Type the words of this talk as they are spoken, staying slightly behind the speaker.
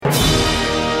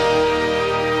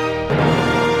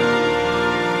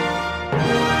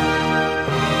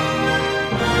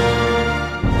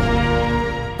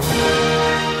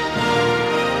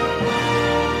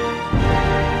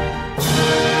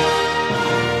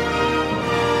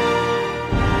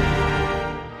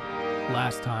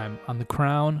on The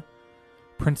Crown,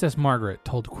 Princess Margaret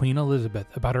told Queen Elizabeth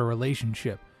about her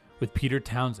relationship with Peter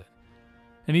Townsend.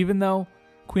 And even though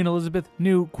Queen Elizabeth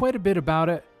knew quite a bit about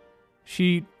it,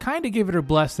 she kind of gave it her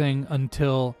blessing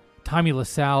until Tommy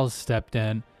LaSalle stepped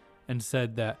in and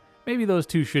said that maybe those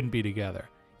two shouldn't be together.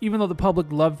 Even though the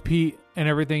public loved Pete and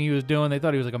everything he was doing, they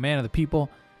thought he was like a man of the people,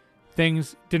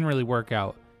 things didn't really work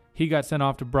out. He got sent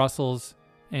off to Brussels,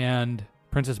 and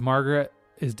Princess Margaret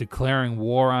is declaring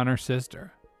war on her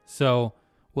sister. So,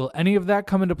 will any of that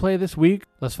come into play this week?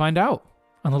 Let's find out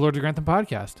on the Lords of Grantham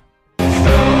podcast. Stroke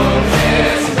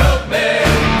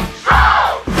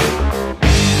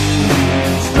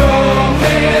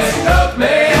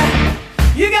me.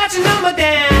 You got your number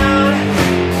down.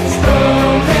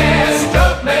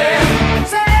 Stroke me.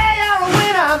 Say you're a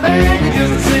winner, man. You're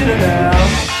just a sinner now.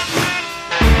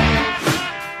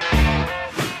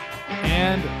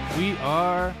 And we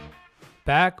are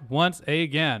back once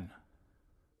again.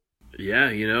 Yeah,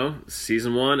 you know,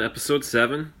 season 1, episode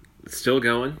 7, it's still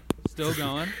going. Still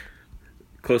going.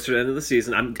 Closer to the end of the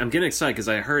season. I'm getting excited because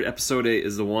I heard episode 8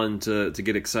 is the one to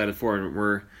get excited for,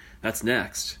 and that's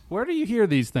next. Where do you hear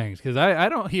these things? Because I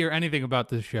don't hear anything about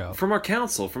this show. From our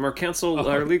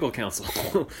legal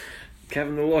counsel,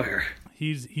 Kevin the lawyer.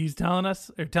 He's telling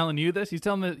us, or telling you this? He's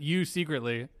telling you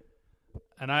secretly,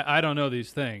 and I don't know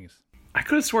these things. I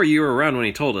could have swore you were around when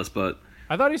he told us, but...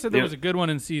 I thought he said there was a good one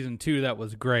in season 2 that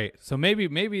was great. So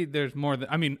maybe there's more than...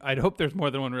 I mean, I'd hope there's more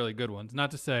than one really good ones.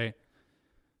 Not to say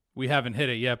we haven't hit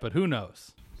it yet, but who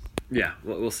knows? Yeah,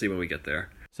 we'll see when we get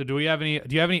there. So do you have any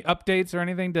updates or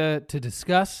anything to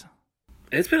discuss?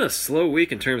 It's been a slow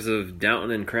week in terms of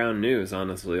Downton and Crown news,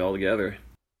 honestly, altogether.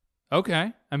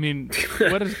 Okay. I mean,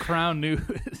 what is Crown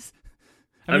news?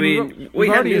 I mean, we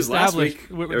had news last week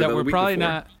that we're probably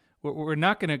before. We're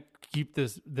not going to keep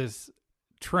this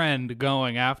trend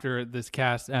going after this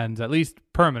cast ends, at least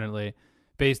permanently,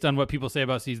 based on what people say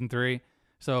about season 3.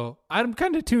 So I'm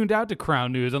kind of tuned out to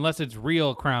Crown news unless it's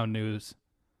real Crown news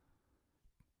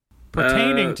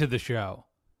pertaining to the show.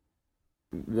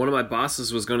 One of my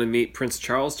bosses was going to meet Prince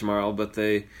Charles tomorrow, but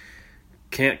they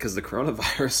can't because of the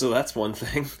coronavirus, so that's one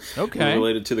thing. Okay.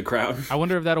 Related to the Crown. I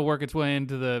wonder if that'll work its way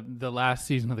into the last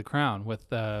season of the Crown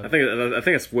with I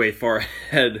think it's way far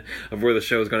ahead of where the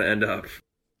show is going to end up.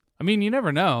 I mean, you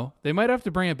never know. They might have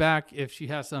to bring it back if she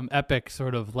has some epic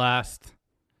sort of last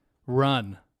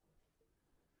run.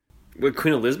 With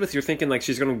Queen Elizabeth, you're thinking like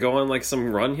she's going to go on like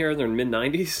some run here in their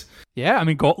mid-90s? Yeah, I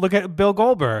mean, look at Bill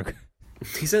Goldberg.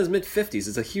 He's in his mid-50s.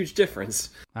 It's a huge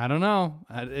difference. I don't know.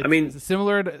 It's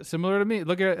similar to me.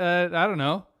 Look at I don't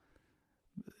know.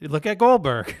 Look at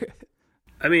Goldberg.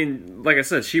 I mean, like I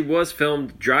said, she was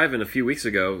filmed driving a few weeks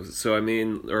ago, so I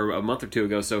mean, or a month or two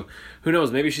ago, so who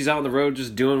knows? Maybe she's out on the road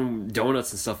just doing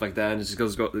donuts and stuff like that, and it just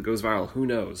goes viral. Who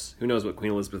knows? Who knows what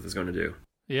Queen Elizabeth is going to do?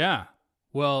 Yeah.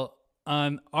 Well,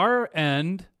 on our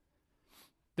end,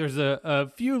 there's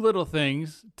a few little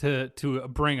things to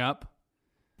bring up.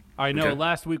 I know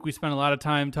last week we spent a lot of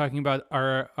time talking about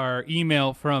our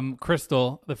email from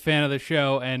Crystal, the fan of the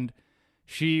show, and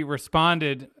she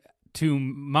responded to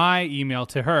my email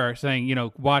to her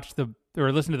saying, watch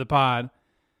or listen to the pod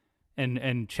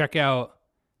and check out.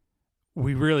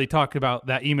 We really talked about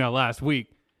that email last week.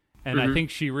 And I think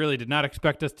she really did not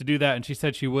expect us to do that. And she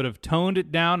said she would have toned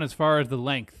it down as far as the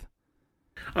length.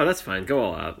 Oh, that's fine. Go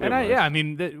all out. We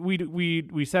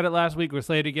said it last week. We'll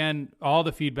say it again. All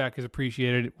the feedback is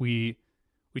appreciated. We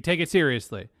take it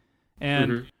seriously.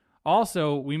 And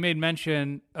also we made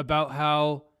mention about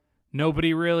how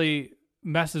nobody really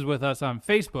messes with us on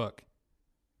Facebook.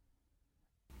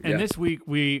 And this week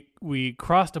we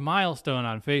crossed a milestone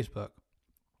on Facebook.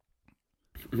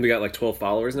 We got like 12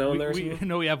 followers now in there.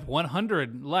 We have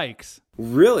 100 likes.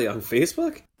 Really? On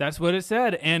Facebook? That's what it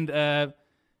said. And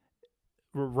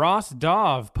Ross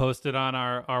Dove posted on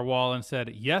our wall and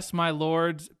said, "Yes, my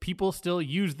lords, people still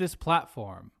use this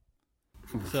platform."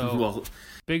 So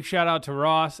big shout out to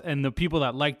Ross and the people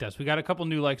that liked us. We got a couple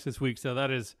new likes this week, so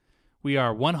we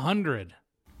are 100.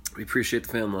 We appreciate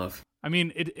the fan love. I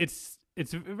mean, it's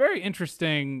a very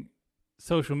interesting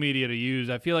social media to use.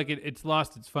 I feel like it's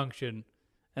lost its function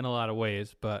in a lot of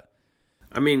ways, but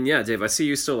I mean, yeah, Dave, I see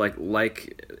you still like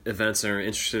events and are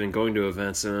interested in going to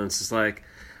events, and it's just like,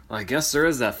 well, I guess there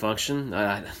is that function.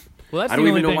 I don't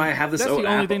even know why I have this. That's the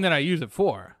only thing that I use it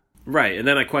for. Right, and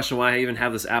then I question why I even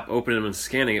have this app open and I'm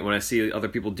scanning it when I see other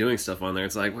people doing stuff on there.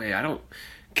 It's like, wait, I don't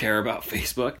care about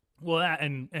Facebook. Well,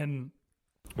 and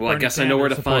I guess I know where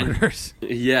to find.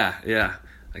 Yeah.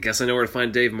 I guess I know where to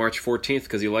find Dave March 14th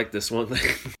because you like this one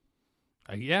thing.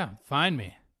 Yeah, find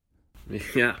me.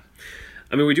 Yeah.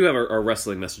 I mean, we do have our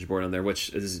wrestling message board on there, which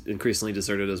is increasingly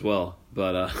deserted as well.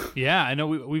 But Yeah, I know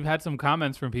we've had some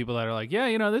comments from people that are like,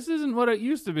 yeah, this isn't what it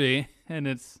used to be. And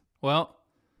it's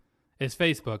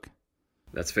Facebook.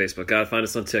 that's Facebook. Gotta find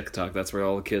us on TikTok. That's where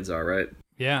all the kids are, right?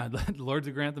 Yeah, Lords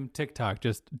of Grantham TikTok,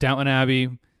 just Downton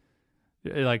Abbey,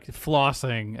 like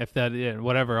flossing, if that,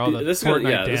 whatever, all the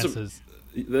Fortnite dances.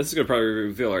 This is gonna probably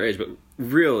reveal our age, but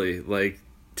really, like,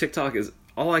 TikTok is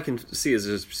all I can see is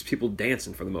just people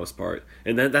dancing for the most part,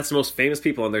 and that's the most famous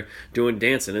people on there doing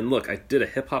dancing. And look, I did a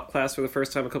hip hop class for the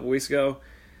first time a couple weeks ago.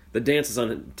 The dances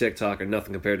on TikTok are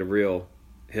nothing compared to real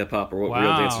hip hop or what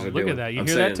real dancers are doing. Look at that! You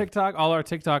hear that, TikTok? All our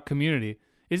TikTok community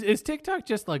is TikTok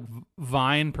just like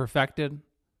Vine perfected?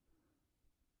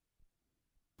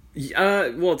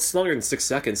 Well, it's longer than 6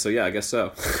 seconds, so yeah, I guess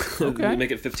so. Okay,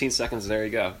 make it 15 seconds, and there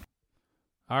you go.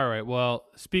 All right. Well,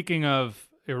 speaking of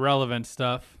irrelevant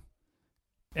stuff.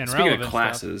 And speaking of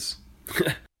classes,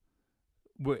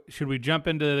 should we jump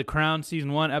into The Crown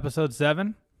Season 1, Episode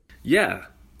 7? Yeah.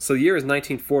 So the year is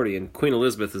 1940, and Queen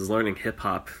Elizabeth is learning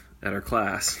hip-hop at her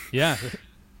class. Yeah.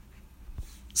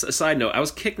 So, side note, I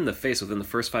was kicked in the face within the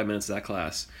first 5 minutes of that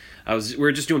class. We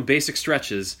were just doing basic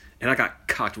stretches, and I got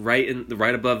cocked right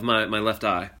above my left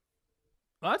eye.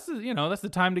 Well, that's the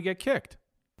time to get kicked.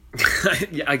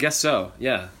 Yeah, I guess so.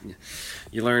 Yeah.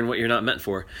 You learn what you're not meant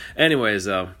for. Anyways,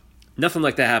 nothing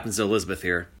like that happens to Elizabeth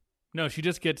here. No, she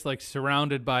just gets like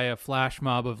surrounded by a flash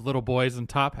mob of little boys in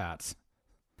top hats.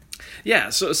 Yeah,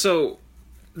 so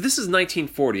this is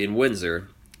 1940 in Windsor.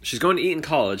 She's going to Eton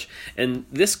College, and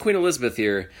this Queen Elizabeth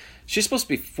here, she's supposed to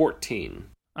be 14.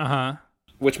 Uh-huh.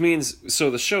 Which means,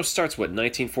 so the show starts,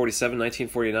 1947,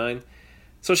 1949?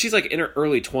 So she's like in her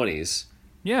early 20s.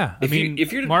 Yeah, if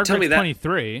you're Margaret's tell me that,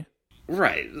 23.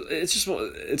 Right.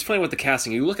 It's funny with the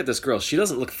casting. You look at this girl, she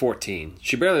doesn't look 14.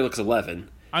 She barely looks 11.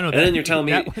 I know and then you're telling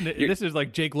me... this is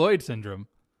like Jake Lloyd syndrome.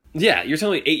 Yeah, you're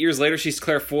telling me 8 years later she's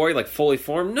Claire Foy, like fully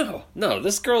formed? No,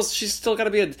 this girl's, she's still got to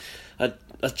be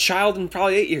a child in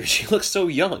probably 8 years. She looks so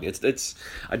young. It's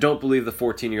I don't believe the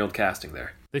 14-year-old casting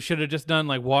there. They should have just done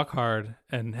like Walk Hard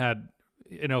and had,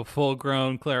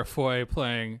 full-grown Claire Foy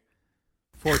playing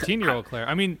 14-year-old Claire.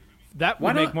 I mean, that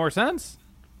would make more sense.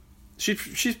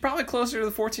 She's probably closer to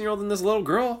the 14-year-old than this little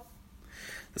girl.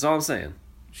 That's all I'm saying.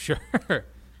 Sure.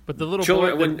 But the little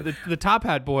boy, the Top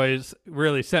Hat boys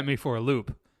really sent me for a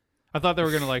loop. I thought they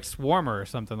were going to like swarm her or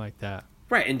something like that.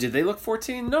 Right, and did they look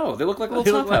 14? No, they look like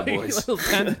little Top Hat boys. Little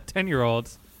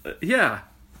 10-year-olds. Yeah.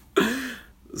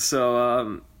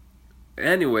 So,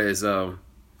 anyways,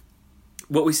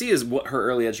 what we see is what her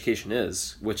early education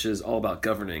is, which is all about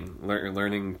governing,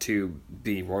 learning to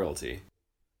be royalty.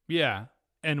 Yeah.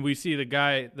 And we see the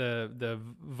guy, the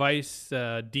vice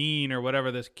dean or whatever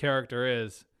this character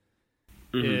is,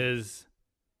 mm-hmm.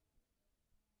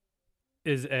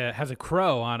 Has a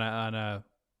crow on a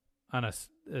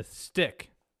stick.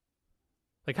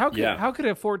 Like how could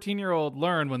a 14-year-old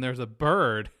learn when there's a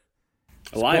bird,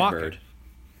 a live bird?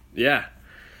 Yeah.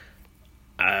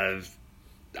 I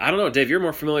don't know, Dave. You're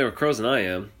more familiar with crows than I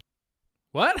am.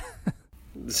 What?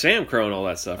 Sam Crow and all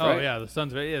that stuff, right? Oh yeah, the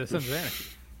Sons of Anarchy.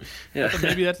 Yeah.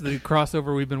 Maybe that's the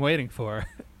crossover we've been waiting for.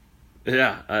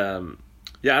 Yeah. I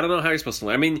don't know how you're supposed to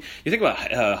learn. I mean, you think about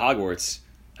Hogwarts.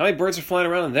 How many birds are flying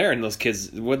around in there, and those kids,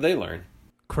 what'd they learn?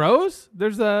 Crows?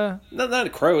 There's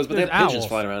not crows, but they have owls. Pigeons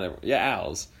flying around everywhere. Yeah,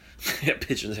 owls. Yeah,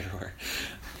 pigeons everywhere.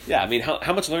 Yeah, I mean,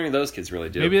 how much learning those kids really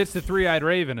do? Maybe it's the three-eyed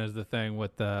raven is the thing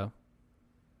with the...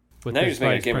 Now you're just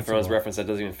making a Game of Thrones reference that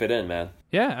doesn't even fit in, man.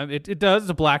 Yeah, it does.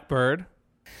 It's a black bird.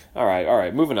 All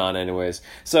right. Moving on anyways.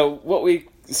 So what we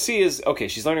see is, okay,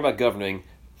 she's learning about governing.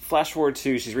 Flash forward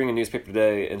to, she's reading a newspaper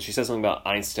today, and she says something about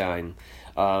Einstein,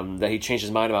 that he changed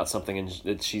his mind about something, and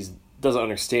that she doesn't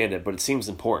understand it, but it seems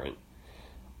important.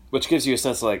 Which gives you a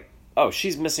sense like, oh,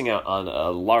 she's missing out on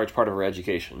a large part of her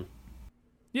education.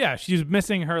 Yeah, she's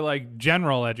missing her, like,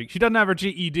 general education. She doesn't have her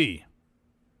GED.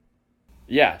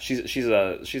 Yeah, she's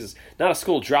not a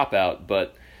school dropout,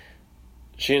 but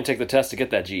she didn't take the test to get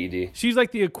that GED. She's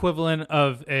like the equivalent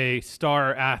of a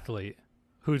star athlete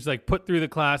who's like put through the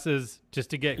classes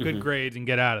just to get good grades and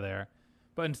get out of there.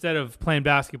 But instead of playing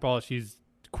basketball, she's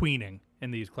queening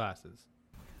in these classes.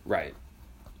 Right.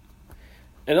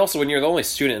 And also, when you're the only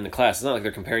student in the class, it's not like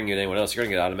they're comparing you to anyone else. You're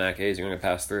going to get automatic A's. You're going to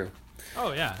pass through.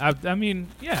 Oh, yeah. I mean,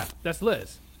 yeah, that's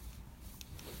Liz.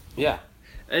 Yeah.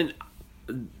 And...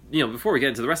 before we get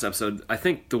into the rest of the episode, I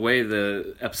think the way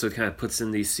the episode kind of puts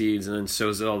in these seeds and then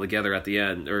sews it all together at the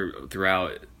end or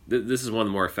throughout, this is one of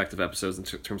the more effective episodes in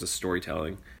terms of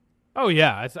storytelling. Oh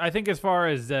yeah, I think as far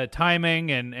as timing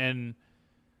and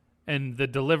the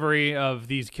delivery of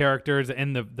these characters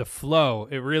and the flow,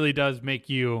 it really does make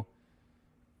you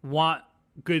want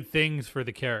good things for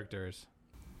the characters.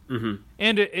 Mm-hmm.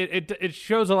 And it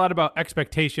shows a lot about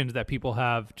expectations that people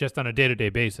have just on a day-to-day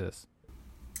basis.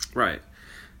 Right.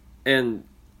 And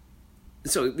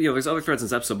so, you know, there's other threads in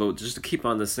this episode, but just to keep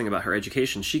on this thing about her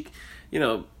education, she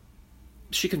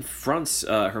confronts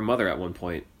her mother at one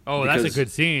point. Oh, that's a good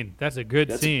scene. That's a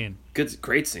good scene.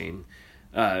 Great scene.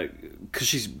 Because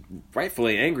she's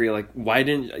rightfully angry. Like, why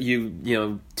didn't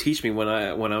you teach me when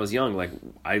I was young? Like,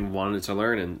 I wanted to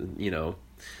learn, and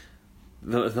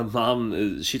the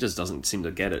mom, she just doesn't seem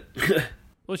to get it.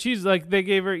 Well, she's like, they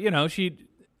gave her,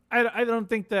 I don't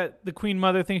think that the Queen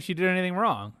Mother thinks she did anything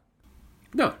wrong.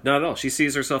 No, not at all. She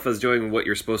sees herself as doing what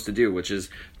you're supposed to do, which is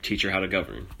teach her how to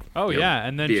govern. Oh, yeah.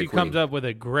 And then she comes up with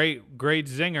a great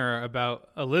zinger about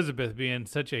Elizabeth being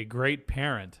such a great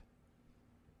parent.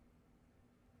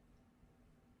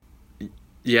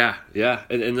 Yeah.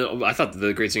 And I thought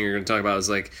the great thing you're going to talk about is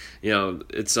like,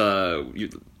 it's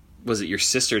was it your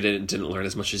sister didn't learn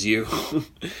as much as you? And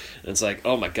it's like,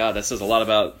 oh my God, that says a lot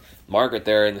about Margaret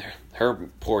there and her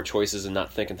poor choices and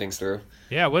not thinking things through.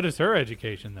 Yeah, what is her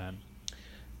education then?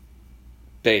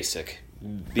 Basic.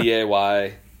 BAYSICK.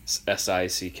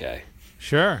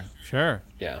 Sure.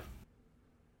 Yeah.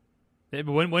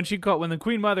 When the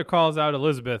Queen Mother calls out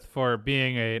Elizabeth for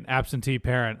being an absentee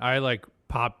parent, I like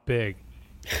pop big.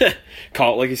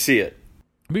 Call it like you see it.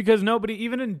 Because nobody,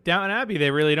 even in Downton Abbey, they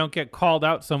really don't get called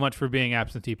out so much for being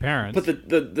absentee parents. But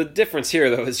the difference here,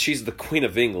 though, is she's the Queen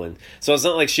of England. So it's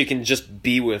not like she can just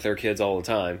be with her kids all the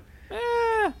time.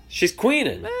 She's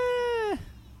queening.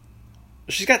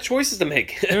 She's got choices to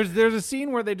make. There's a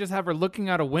scene where they just have her looking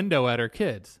out a window at her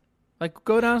kids. Like,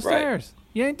 go downstairs. Right.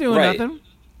 You ain't doing nothing.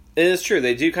 It is true.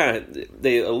 They do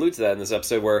they allude to that in this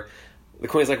episode where the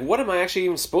Queen's like, what am I actually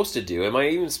even supposed to do? Am I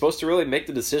even supposed to really make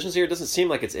the decisions here? It doesn't seem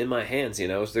like it's in my hands,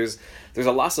 So there's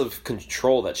a loss of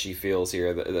control that she feels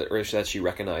here, that she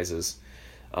recognizes.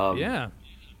 Yeah.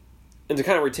 And to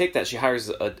kind of retake that, she hires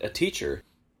a teacher.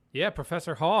 Yeah,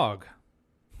 Professor Hogg.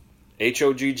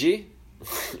 HOGG?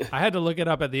 I had to look it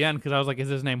up at the end because I was like, is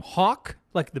his name Hawk,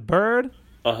 like the bird?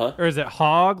 Uh-huh. Or is it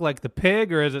Hog, like the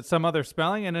pig? Or is it some other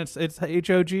spelling? And it's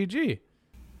HOGG.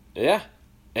 Yeah.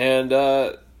 And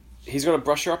he's going to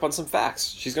brush her up on some facts.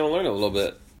 She's going to learn a little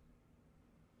bit.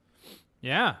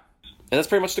 Yeah. And that's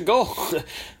pretty much the goal.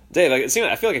 Dave, I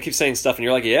feel like I keep saying stuff and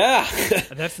you're like, yeah.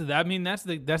 That's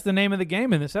the name of the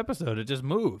game in this episode. It just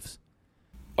moves.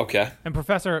 Okay. And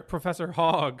Professor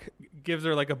Hogg gives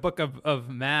her like a book of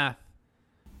math,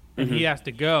 and he has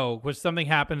to go, which something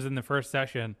happens in the first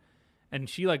session, and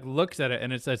she like looks at it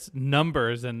and it says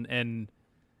numbers and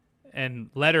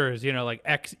letters, like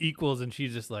X equals, and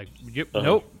she's just like, yep,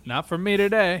 nope, not for me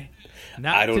today.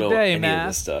 I don't know any of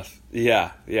this stuff.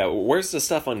 Yeah. Where's the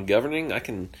stuff on governing? I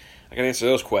can answer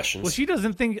those questions. Well,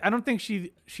 I don't think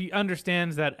she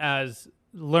understands that as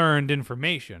learned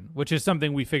information, which is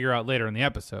something we figure out later in the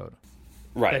episode.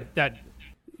 Right. That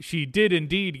she did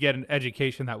indeed get an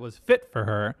education that was fit for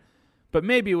her, but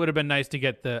maybe it would have been nice to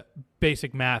get the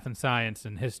basic math and science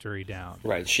and history down.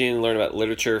 Right. She didn't learn about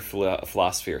literature,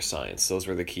 philosophy, or science. Those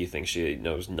were the key things she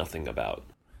knows nothing about.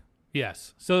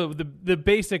 Yes. So the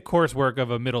basic coursework of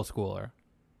a middle schooler.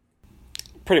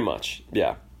 Pretty much,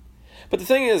 yeah. But the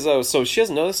thing is, though, so she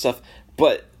doesn't know this stuff,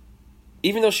 but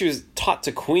even though she was taught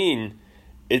to queen,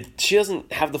 she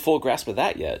doesn't have the full grasp of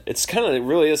that yet. It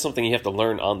really is something you have to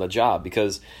learn on the job,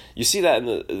 because you see that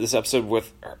in this episode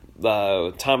with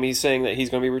Tommy saying that he's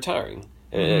going to be retiring.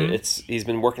 Mm-hmm. He's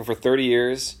been working for 30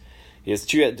 years. He has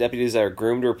 2 deputies that are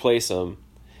groomed to replace him,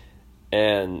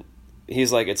 and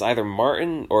he's like, it's either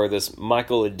Martin or this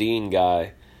Michael Edeen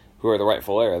guy who are the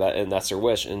rightful heir, and that's her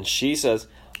wish. And she says,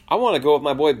 I want to go with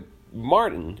my boy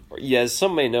Martin, or as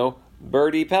some may know,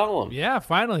 Bertie Pelham. Yeah,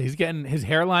 finally. He's getting his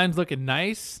hairline's looking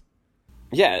nice.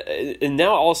 Yeah, and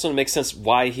now all of a sudden it makes sense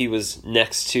why he was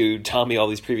next to Tommy all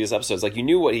these previous episodes. Like, you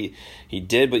knew what he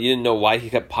did, but you didn't know why he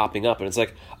kept popping up. And it's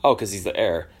like, oh, because he's the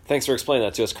heir. Thanks for explaining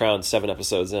that to us, Crown, 7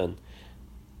 episodes in.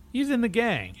 He's in the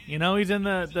gang. He's in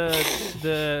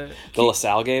the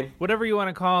LaSalle game? Whatever you want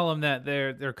to call them, that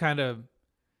they're kind of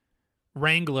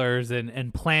wranglers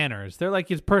and planners. They're like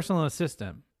his personal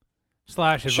assistant /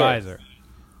 advisor. Sure.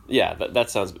 Yeah, that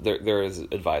sounds... There is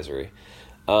advisory.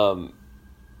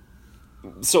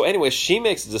 So anyway, she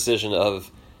makes the decision of,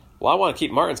 well, I want to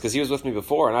keep Martin's because he was with me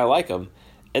before and I like him.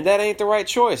 And that ain't the right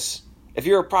choice. If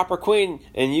you're a proper queen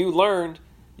and you learned,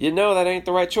 you know that ain't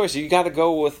the right choice. You got to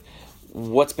go with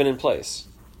what's been in place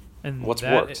and what's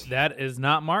worked. That is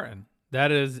not Martin.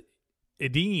 That is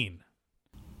Edeen.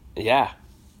 Yeah.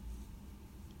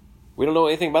 We don't know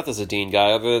anything about this Edeen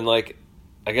guy other than, like,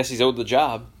 I guess he's owed the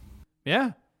job.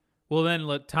 Yeah. Well, then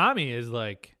Tommy is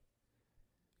like,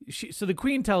 So the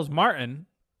queen tells Martin,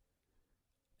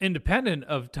 independent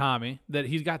of Tommy, that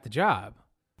he's got the job.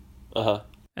 Uh-huh.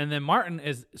 And then Martin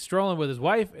is strolling with his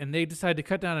wife, and they decide to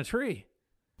cut down a tree.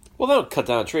 Well, they don't cut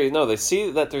down a tree. No, they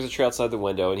see that there's a tree outside the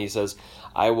window, and he says,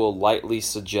 I will lightly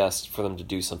suggest for them to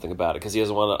do something about it, because he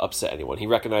doesn't want to upset anyone. He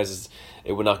recognizes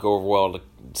it would not go over well to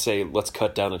say, let's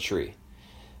cut down a tree.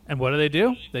 And what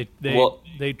do?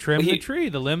 They trim the tree.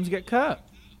 The limbs get cut.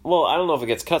 Well, I don't know if it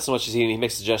gets cut so much as he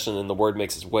makes a suggestion, and the word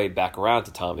makes its way back around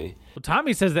to Tommy. Well,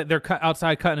 Tommy says that they're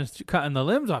outside cutting the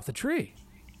limbs off the tree.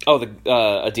 Oh,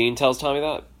 Adine tells Tommy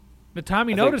that? But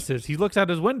Tommy notices. He looks out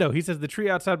his window. He says the tree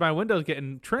outside my window is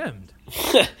getting trimmed.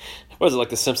 What is it, like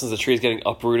The Simpsons? The tree is getting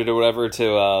uprooted or whatever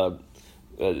to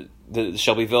the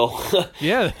Shelbyville?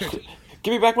 Yeah.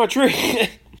 Give me back my tree.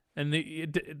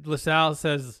 And LaSalle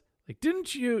says, like,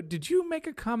 did you make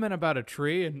a comment about a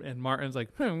tree? And Martin's like,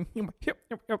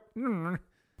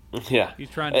 Yeah. He's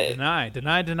trying to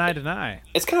deny.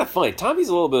 It's kind of funny. Tommy's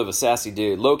a little bit of a sassy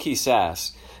dude, low-key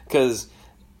sass, because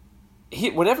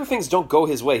whenever things don't go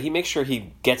his way, he makes sure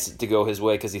he gets it to go his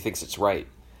way because he thinks it's right.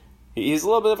 He's a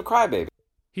little bit of a crybaby.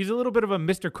 He's a little bit of a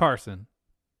Mr. Carson.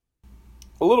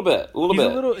 A little bit.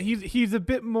 He's a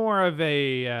bit more of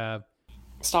a...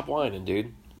 Stop whining,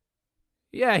 dude.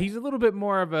 Yeah, he's a little bit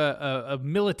more of a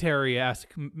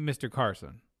military-esque Mr.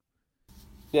 Carson.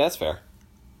 Yeah, that's fair.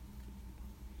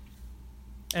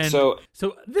 And so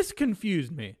this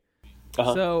confused me.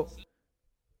 Uh-huh. So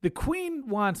the queen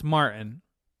wants Martin,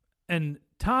 and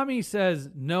Tommy says,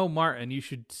 no, Martin, you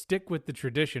should stick with the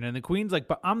tradition. And the queen's like,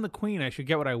 but I'm the queen. I should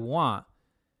get what I want.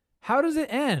 How does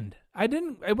it end?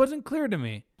 It wasn't clear to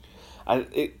me.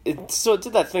 So it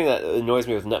did that thing that annoys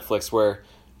me with Netflix where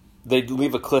they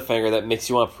leave a cliffhanger that makes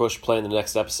you want to push play in the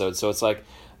next episode. So it's like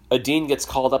Adine gets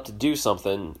called up to do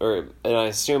something, and I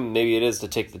assume maybe it is to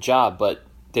take the job, but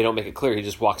they don't make it clear. He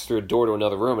just walks through a door to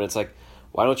another room, and it's like,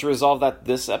 why don't you resolve that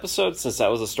this episode, since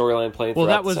that was a storyline playing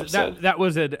throughout this episode? That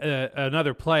was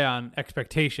another play on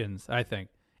expectations, I think.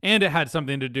 And it had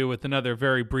something to do with another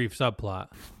very brief subplot.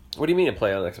 What do you mean a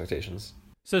play on expectations?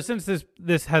 So since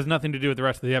this has nothing to do with the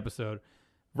rest of the episode,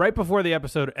 right before the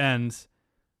episode ends,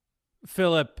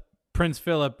 Prince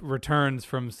Philip returns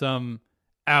from some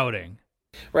outing.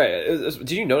 Right.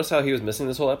 Did you notice how he was missing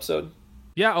this whole episode?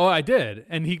 Yeah, I did.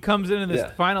 And he comes in this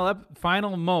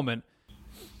final moment,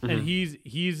 and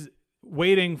he's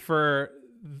waiting for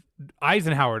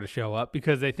Eisenhower to show up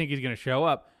because they think he's going to show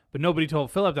up, but nobody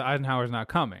told Philip that Eisenhower's not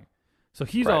coming. So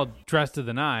he's all dressed to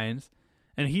the nines,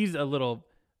 and he's a little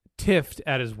tiffed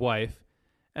at his wife,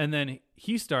 and then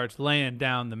he starts laying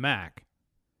down the Mac.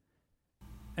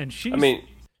 And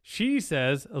she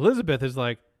says, Elizabeth is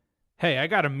like, hey, I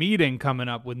got a meeting coming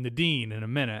up with Nadine in a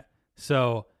minute,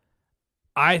 so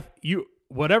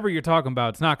whatever you're talking about,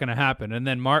 it's not going to happen. And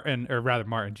then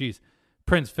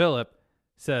Prince Philip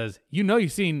says,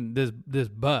 you've seen this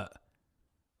butt.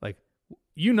 Like,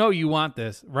 you want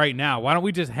this right now. Why don't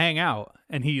we just hang out?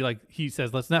 And he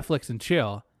says, let's Netflix and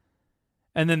chill.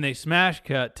 And then they smash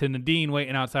cut to Nadine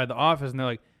waiting outside the office, and they're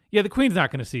like, yeah, the queen's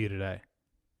not going to see you today.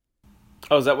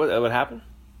 Oh, is that what happened?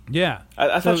 Yeah.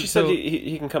 I thought she said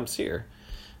he can come see her.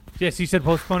 Yes, he said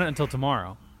postpone it until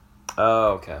tomorrow.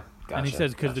 Oh, okay. Gotcha, and he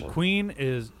says, because the queen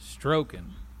is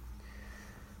stroking.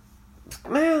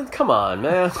 Man, come on,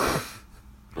 man.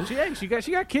 She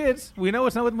got kids. We know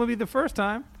it's not with the movie the first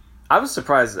time. I was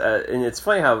surprised, and it's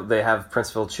funny how they have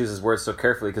Prince Philip choose his words so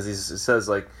carefully, because he says,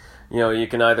 like, you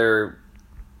can either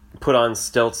put on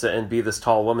stilts and be this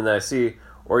tall woman that I see,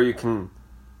 or you can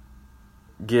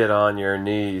get on your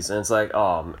knees. And it's like,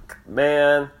 oh,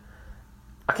 man.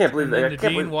 I can't believe that.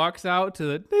 Nadine walks out to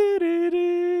the...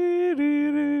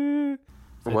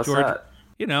 What's that?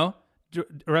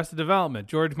 Arrested Development.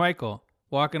 George Michael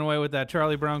walking away with that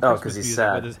Charlie Brown Christmas music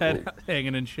sad. With his head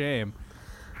hanging in shame.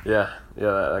 Yeah,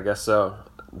 I guess so.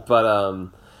 But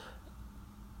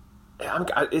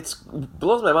it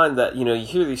blows my mind that you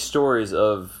hear these stories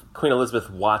of Queen Elizabeth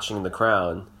watching The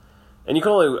Crown, and you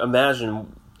can only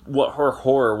imagine what her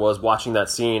horror was watching that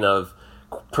scene of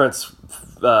Prince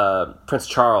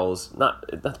Charles,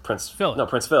 not Prince Phil, no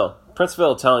Prince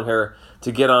Phil telling her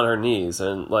to get on her knees,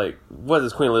 and like, what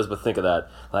does Queen Elizabeth think of that?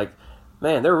 Like,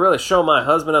 man, they're really showing my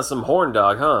husband as some horn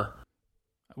dog, huh?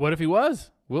 What if he was?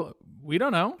 Well, we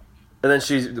don't know. And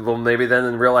then maybe then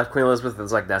in real life Queen Elizabeth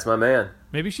was like, that's my man.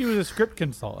 Maybe she was a script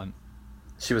consultant.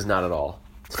 She was not at all.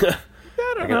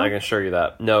 I can assure you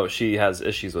that. No, she has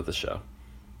issues with the show.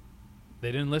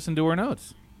 They didn't listen to her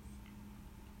notes.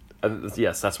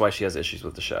 Yes, that's why she has issues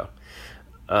with the show.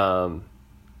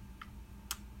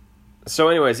 So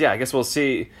anyways, yeah, I guess we'll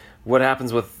see what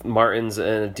happens with Martins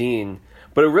and Adine.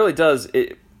 But it really does...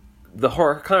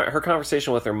 her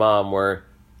conversation with her mom, where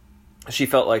she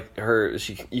felt like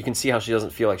you can see how she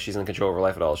doesn't feel like she's in control of her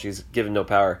life at all. She's given no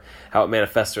power. How it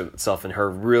manifests itself in her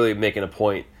really making a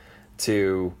point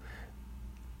to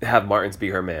have Martins be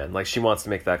her man. Like, she wants to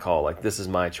make that call. Like, this is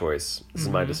my choice. This is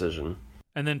my decision.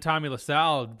 And then Tommy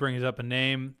LaSalle brings up a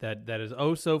name that is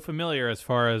oh so familiar as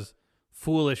far as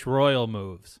foolish royal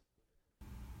moves.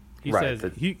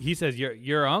 He says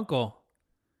your uncle,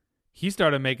 he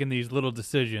started making these little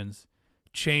decisions,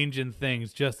 changing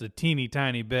things just a teeny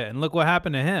tiny bit, and look what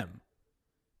happened to him.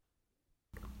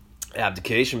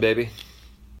 Abdication, baby.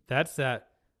 That's that.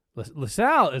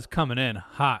 LaSalle is coming in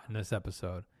hot in this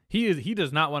episode. He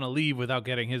does not want to leave without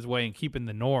getting his way and keeping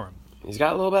the norm. He's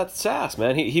got a little bit of sass,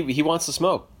 man. He wants to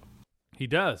smoke. He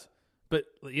does. But,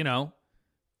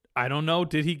 I don't know.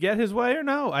 Did he get his way or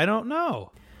no? I don't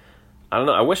know.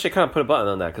 I wish they kind of put a button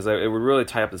on that, because it would really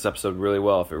tie up this episode really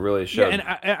well if it really showed.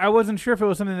 Yeah, and I wasn't sure if it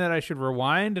was something that I should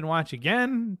rewind and watch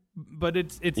again, but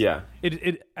it's yeah.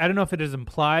 I don't know if it is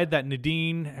implied that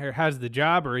Nadine has the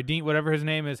job, or Nadine, whatever his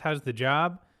name is, has the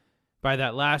job by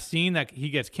that last scene that he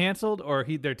gets canceled, or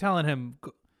they're telling him,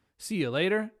 see you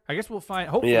later. I guess we'll find.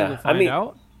 Hopefully, we'll find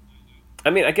out.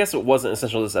 I mean, I guess it wasn't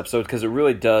essential to this episode, because it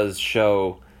really does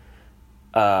show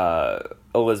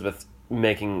Elizabeth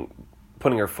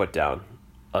putting her foot down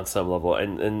on some level,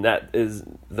 and that is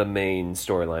the main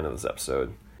storyline of this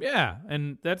episode. Yeah,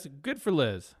 and that's good for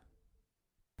Liz.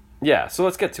 Yeah, so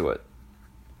let's get to it.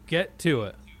 Get to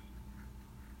it.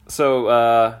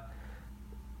 So,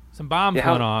 some bombs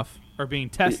went off, or being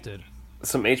tested.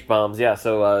 Some H-bombs, yeah.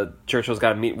 So Churchill's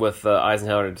got to meet with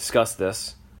Eisenhower to discuss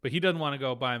this. But he doesn't want to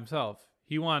go by himself.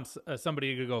 He wants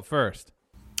somebody to go first.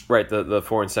 Right, the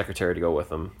foreign secretary to go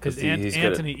with him. Because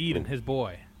Anthony Eden, his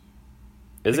boy.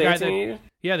 Is it Anthony Eden?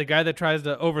 Yeah, the guy that tries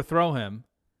to overthrow him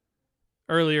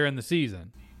earlier in the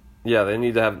season. Yeah, they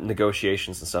need to have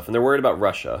negotiations and stuff. And they're worried about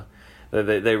Russia.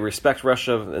 They respect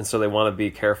Russia, and so they want to be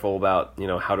careful about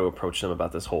how to approach them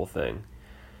about this whole thing.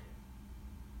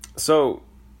 So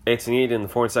Anthony Eden, the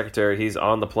foreign secretary, he's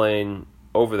on the plane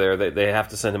over there. They have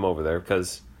to send him over there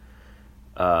because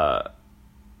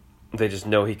they just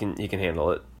know he can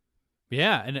handle it.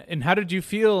 Yeah, and how did you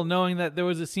feel knowing that there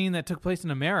was a scene that took place in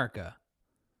America?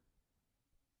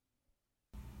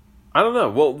 I don't know.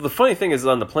 Well, the funny thing is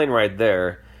on the plane ride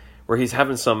there, where he's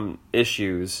having some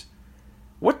issues.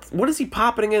 What is he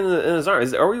popping in his arm?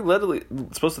 Are we literally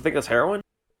supposed to think that's heroin?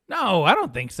 No, I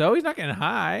don't think so. He's not getting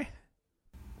high.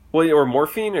 Well, or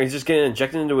morphine, or he's just getting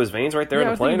injected into his veins right there in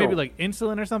the plane. Maybe like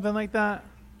insulin or something like that.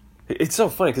 It's so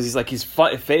funny because he's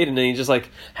fading, and he just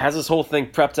has this whole thing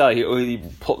prepped out. He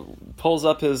pulls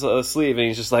up his sleeve, and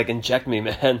he's just like, "Inject me,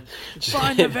 man." Just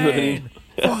find the vein.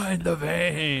 Find the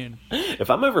vein. If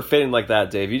I'm ever fading like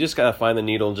that, Dave, you just gotta find the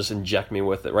needle and just inject me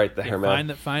with it right there,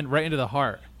 man. Find right into the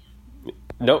heart.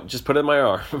 Nope, just put it in my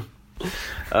arm.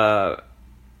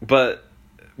 But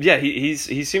yeah, he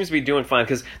seems to be doing fine,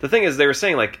 because the thing is, they were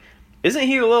saying isn't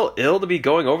he a little ill to be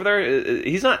going over there?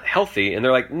 He's not healthy. And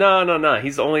they're like, no,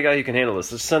 he's the only guy who can handle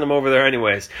this. Let's send him over there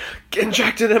anyways. Get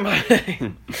injected in my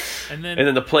vein. And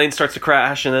then the plane starts to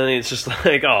crash, and then it's just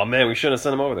like, oh man, we shouldn't have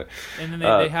sent him over there. And then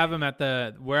they have him at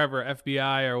the wherever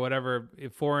FBI or whatever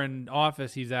foreign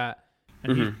office he's at,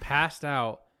 and he's passed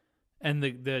out. And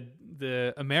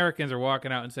the Americans are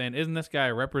walking out and saying, isn't this guy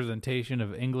a representation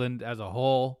of England as a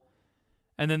whole?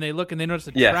 And then they look and they notice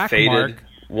a track faded. mark.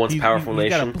 Once powerful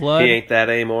nation. He ain't that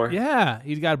anymore. Yeah,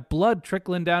 he's got blood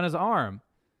trickling down his arm.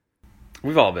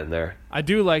 We've all been there. I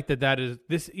do like that is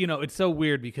this. It's so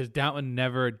weird because Downton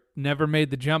never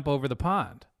made the jump over the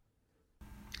pond.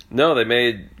 No, they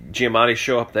made Giamatti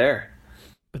show up there.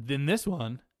 But in this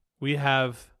one, we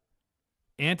have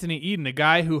Anthony Eden, a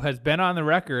guy who has been on the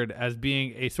record as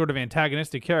being a sort of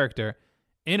antagonistic character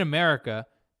in America,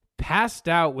 passed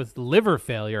out with liver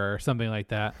failure or something like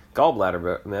that.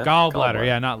 Gallbladder, man. Gallbladder,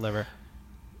 yeah, not liver.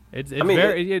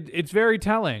 It's very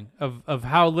telling of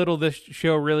how little this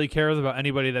show really cares about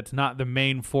anybody that's not the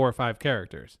main 4 or 5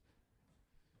 characters.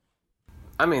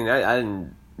 I mean, I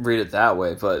didn't read it that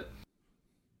way, but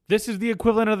this is the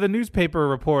equivalent of the newspaper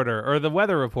reporter or the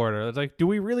weather reporter. It's like, do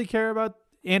we really care about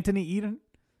Anthony Eden?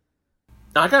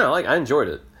 I enjoyed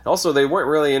it. Also, they weren't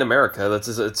really in America.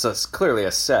 It's clearly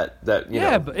a set that,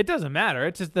 Yeah, but it doesn't matter.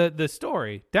 It's just the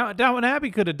story. Downton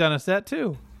Abbey could have done a set,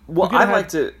 too. Well, I'd like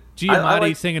to...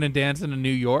 Giamatti singing and dancing in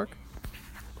New York.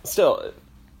 Still,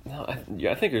 no,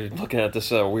 I think you're looking at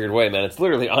this in a weird way, man. It's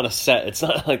literally on a set. It's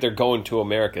not like they're going to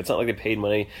America. It's not like they paid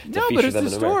money to feature them in America. No, but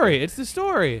it's the story. It's the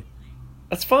story.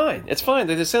 That's fine. It's fine.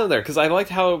 They just sent him there because I liked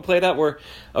how it played out where,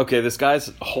 okay, this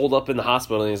guy's holed up in the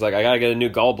hospital and he's like, I got to get a new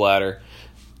gallbladder.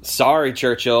 sorry,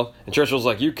 Churchill. And Churchill's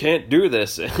like, you can't do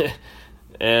this.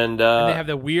 And they have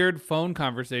the weird phone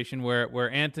conversation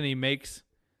where Anthony makes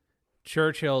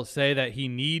Churchill say that he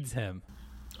needs him.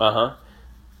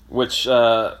 Which is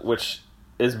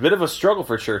a bit of a struggle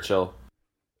for Churchill.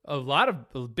 A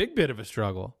big bit of a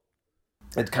struggle.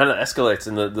 It kind of escalates,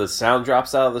 and the sound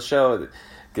drops out of the show. It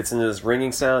gets into this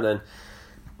ringing sound, and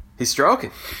he's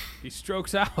stroking. He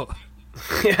strokes out.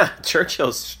 Yeah,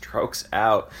 Churchill strokes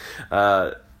out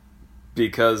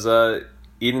because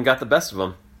Eden got the best of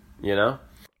him, you know?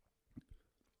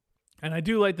 And I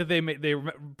do like that they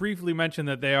briefly mention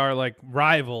that they are like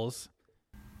rivals,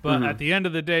 but at the end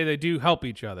of the day, they do help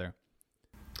each other.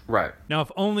 Right. Now,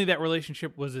 if only that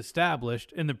relationship was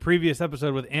established in the previous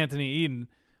episode with Anthony Eden,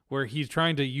 where he's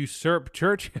trying to usurp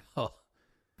Churchill.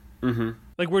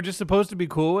 Like, we're just supposed to be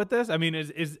cool with this? I mean,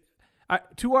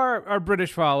 to our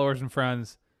British followers and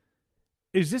friends,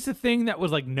 is this a thing that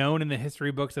was like known in the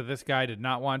history books that this guy did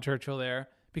not want Churchill there?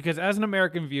 Because as an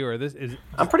American viewer, this is.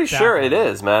 I'm pretty sure it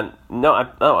is, man. No,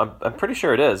 I'm pretty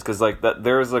sure it is because like that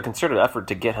there was a concerted effort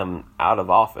to get him out of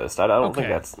office. I don't think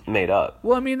that's made up.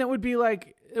 Well, I mean, that would be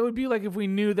like if we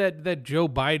knew that Joe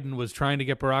Biden was trying to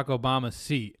get Barack Obama's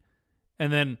seat,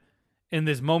 and then in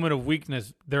this moment of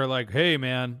weakness, they're like, "Hey,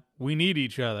 man, we need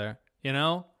each other," you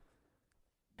know.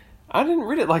 I didn't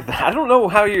read it like that. I don't know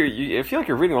how I feel like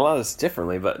you're reading a lot of this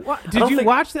differently, but did you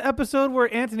watch the episode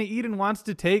where Anthony Eden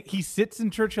he sits in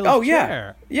Churchill's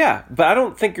chair? Yeah, but I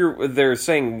don't think they're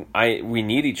saying we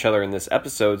need each other in this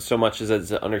episode so much as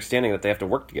it's an understanding that they have to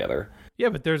work together. Yeah,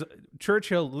 but there's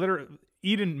Churchill literally.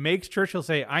 Eden makes Churchill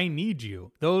say, "I need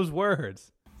you." Those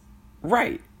words.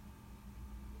 Right.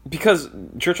 Because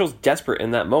Churchill's desperate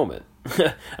in that moment.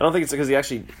 I don't think it's because he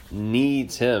actually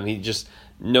needs him. He just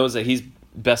knows that he's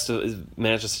best to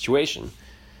manage the situation,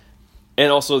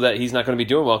 and also that he's not going to be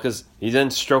doing well because he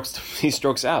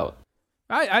strokes out.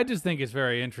 I just think it's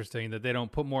very interesting that they don't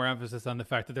put more emphasis on the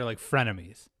fact that they're like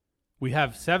frenemies. We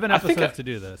have 7 episodes to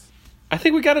do this. I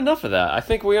think we got enough of that. I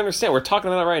think we understand. We're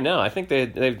talking about it right now. I think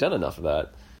they've done enough of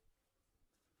that.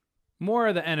 More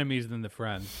of the enemies than the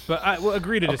friends, but I will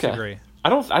agree to disagree. I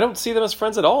don't see them as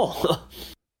friends at all.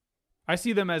 I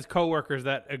see them as coworkers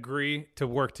that agree to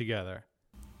work together.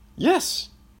 Yes.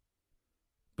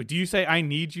 But do you say "I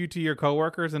need you" to your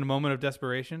coworkers in a moment of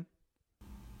desperation?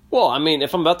 Well, I mean,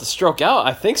 if I'm about to stroke out,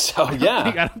 I think so,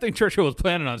 yeah. I don't think Churchill was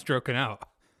planning on stroking out.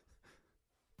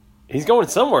 He's going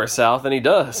somewhere south, and he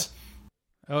does.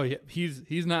 Oh, yeah.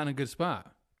 He's not in a good spot.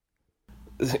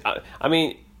 I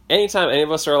mean, anytime any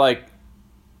of us are like,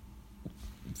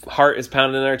 heart is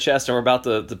pounding in our chest and we're about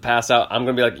to pass out, I'm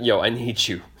going to be like, yo, I need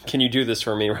you. Can you do this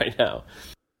for me right now?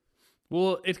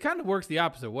 Well, it kind of works the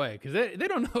opposite way because they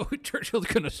don't know Churchill's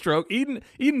going to stroke.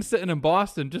 Eden's sitting in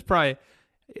Boston, just probably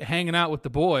hanging out with the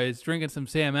boys, drinking some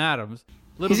Sam Adams.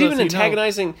 He's even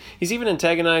antagonizing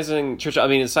Churchill. I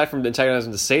mean, aside from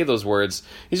antagonizing to say those words,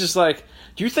 he's just like,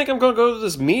 "Do you think I'm going to go to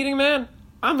this meeting, man?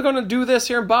 I'm going to do this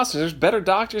here in Boston. There's better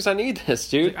doctors. I need this,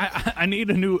 dude. I need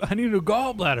a new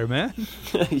gallbladder, man."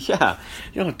 Yeah,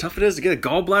 you know how tough it is to get a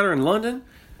gallbladder in London.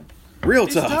 Real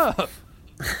tough.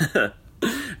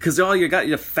 Because all you got,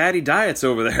 your fatty diets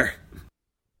over there.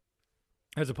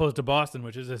 As opposed to Boston,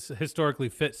 which is a historically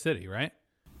fit city, right?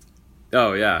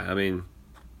 Oh, yeah. I mean,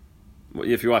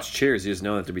 if you watch Cheers, you just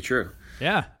know that to be true.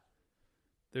 Yeah.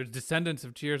 There's descendants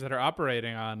of Cheers that are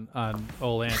operating on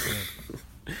old Anthony.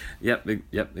 Yep,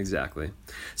 exactly.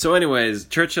 So anyways,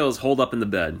 Churchill's holed up in the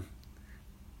bed.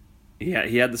 He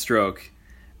had the stroke.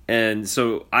 And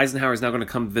so Eisenhower's now going to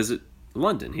come visit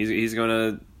London. He's going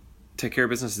to take care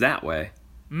of business that way.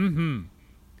 Mm-hmm.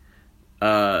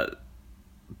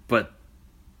 But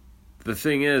the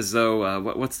thing is, though,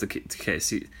 what's the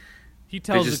case? He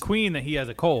tells the Queen that he has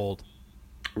a cold.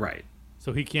 Right.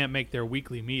 So he can't make their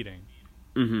weekly meeting.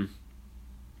 Mm-hmm.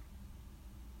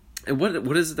 And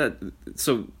what is it that...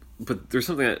 So, but there's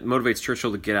something that motivates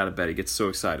Churchill to get out of bed. He gets so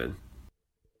excited.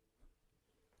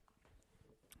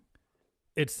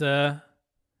 It's, I'm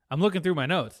looking through my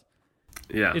notes.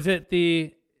 Yeah. Is it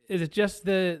just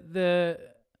the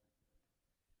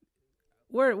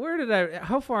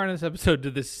how far in this episode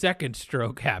did the second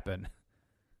stroke happen?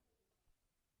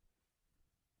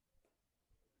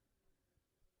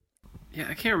 Yeah,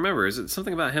 I can't remember. Is it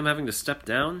something about him having to step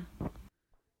down?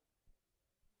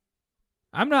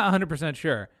 I'm not 100%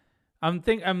 sure. I'm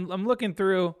looking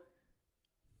through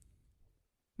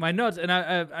my notes, and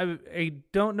I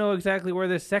don't know exactly where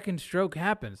this second stroke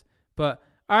happens. But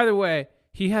either way,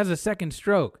 he has a second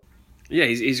stroke. Yeah,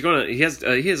 he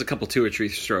has a couple 2 or 3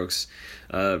 strokes.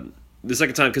 The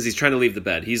second time because he's trying to leave the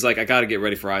bed. He's like, I got to get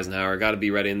ready for Eisenhower. I got to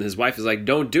be ready. And his wife is like,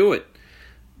 don't do it.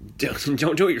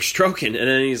 don't do it, you're stroking. And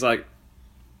then he's like,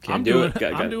 can't I'm do doing, it.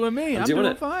 I'm doing me. I'm doing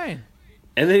it. fine.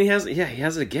 And then he has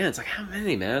it again. It's like, how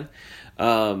many, man?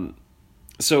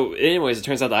 So, anyways, it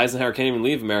turns out that Eisenhower can't even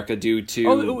leave America due to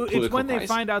political it's when they crisis.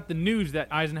 find out the news that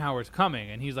Eisenhower's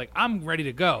coming, and he's like, "I'm ready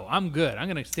to go. I'm good. I'm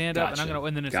gonna stand up, and I'm gonna."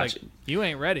 And then it's like, "You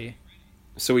ain't ready."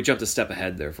 So we jumped a step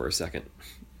ahead there for a second.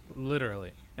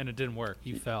 Literally, and it didn't work.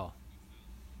 He fell.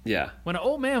 Yeah. When an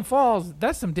old man falls,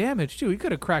 that's some damage too. He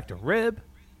could have cracked a rib.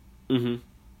 Mm-hmm.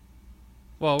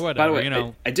 Well, whatever. By the way, you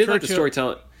know, I did like the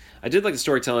storytelling. I did like the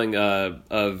storytelling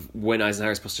of when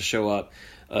Eisenhower's supposed to show up.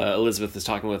 Elizabeth is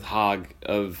talking with Hogg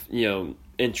of,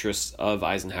 interests of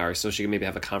Eisenhower, so she can maybe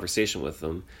have a conversation with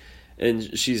them.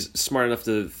 And she's smart enough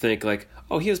to think like,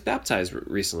 oh, he was baptized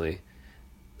recently.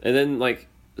 And then like,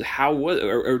 how was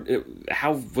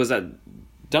that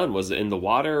done? Was it in the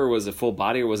water, or was it full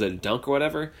body, or was it a dunk or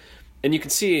whatever? And you can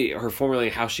see her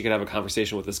formulating how she could have a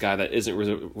conversation with this guy that isn't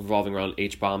revolving around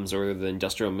H-bombs or the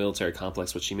industrial military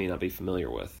complex, which she may not be familiar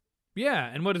with. Yeah,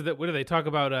 and what do they talk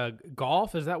about?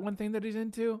 Golf? Is that one thing that he's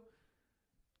into?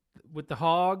 With the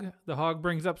Hogg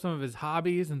brings up some of his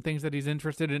hobbies and things that he's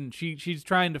interested in. She's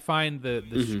trying to find the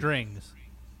strings.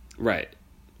 Right.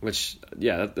 Which,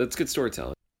 yeah, that's good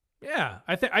storytelling. Yeah,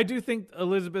 I do think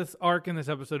Elizabeth's arc in this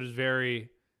episode is very,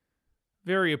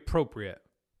 very appropriate.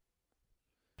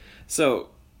 So,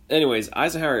 anyways,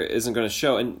 Eisenhower isn't going to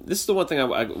show, and this is the one thing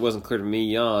I wasn't clear to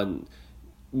me on.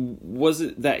 Was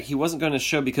it that he wasn't going to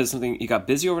show because he got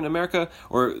busy over in America,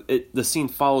 or the scene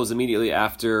follows immediately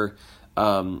after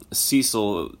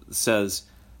Cecil says,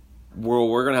 well,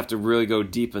 we're going to have to really go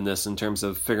deep in this in terms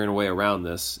of figuring a way around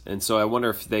this. And so I wonder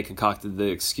if they concocted the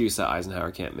excuse that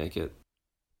Eisenhower can't make it.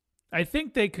 I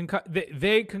think they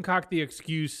concoct the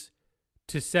excuse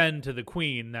to send to the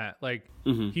Queen that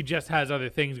he just has other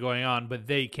things going on, but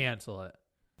they cancel it.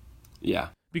 Yeah.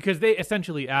 Because they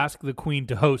essentially ask the Queen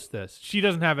to host this. She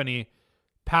doesn't have any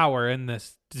power in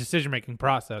this decision-making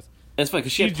process. And it's funny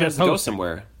because she had plans to go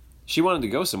somewhere. She wanted to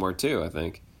go somewhere too, I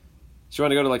think. She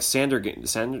wanted to go to like Sandringham?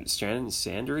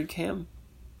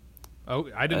 Oh,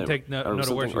 I didn't take note of where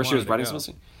she wanted to go. Or she was writing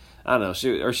something. I don't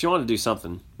know. She wanted to do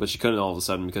something, but she couldn't all of a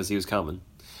sudden because he was coming.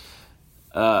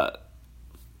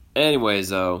 Anyways,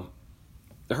 though,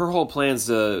 her whole plans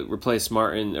to replace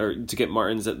Martin, or to get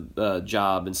Martin's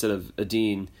job instead of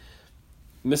Adine.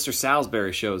 Mr.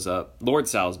 Salisbury shows up, Lord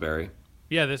Salisbury.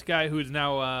 Yeah, this guy who's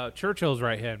now Churchill's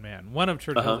right-hand man, one of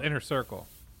Churchill's inner circle.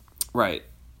 Right.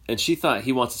 And she thought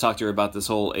he wants to talk to her about this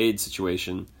whole aid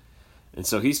situation. And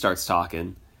so he starts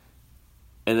talking.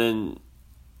 And then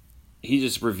he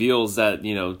just reveals that,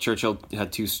 Churchill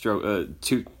had two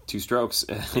strokes.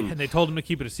 And they told him to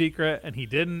keep it a secret, and he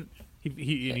didn't.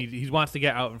 He wants to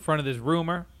get out in front of this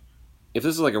rumor. If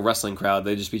this is like a wrestling crowd,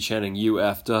 they'd just be chanting, "You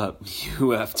effed up. You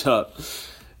effed up."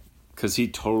 Because he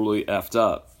totally effed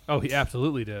up. Oh, he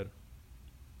absolutely did.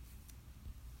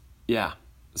 Yeah.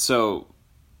 So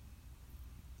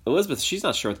Elizabeth, she's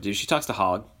not sure what to do. She talks to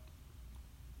Hogg.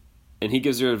 And he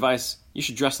gives her advice, you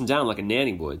should dress him down like a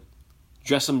nanny would.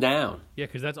 Dress him down. Yeah,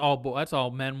 because that's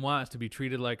all men want, is to be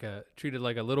treated like a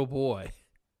little boy.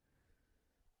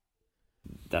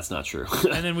 That's not true.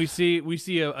 And then we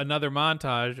see another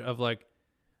montage of like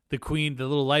the Queen, the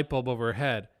little light bulb over her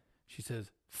head. She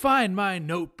says, "Find my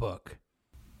notebook."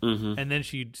 Mm-hmm. And then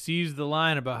she sees the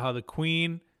line about how the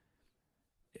Queen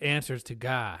answers to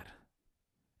God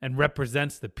and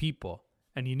represents the people,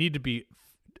 and you need to be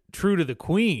true to the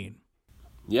Queen.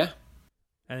 Yeah.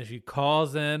 And she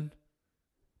calls in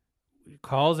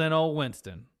old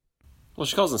Winston. Well,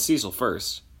 she calls in Cecil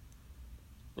first.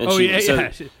 And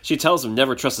she tells him,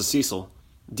 never trust a Cecil.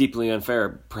 Deeply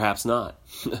unfair, perhaps not.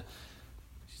 She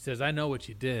says, I know what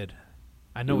you did.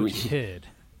 I know what you hid.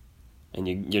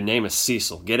 And your name is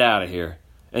Cecil. Get out of here.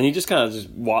 And he just kind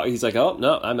of he's like, oh,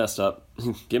 no, I messed up.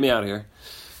 Get me out of here.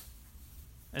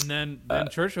 And then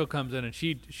Churchill comes in and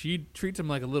she treats him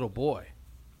like a little boy.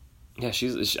 Yeah, I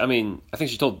think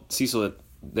she told Cecil that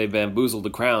they bamboozled the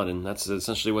crown, and that's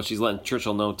essentially what she's letting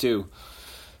Churchill know too.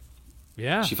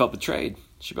 Yeah. She felt betrayed.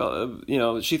 She felt,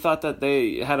 she thought that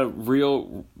they had a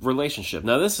real relationship.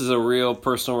 Now, this is a real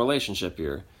personal relationship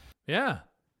here. Yeah.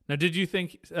 Now, did you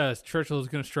think Churchill was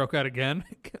going to stroke out again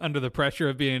under the pressure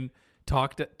of being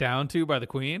talked down to by the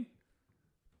Queen?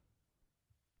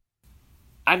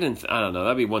 I don't know.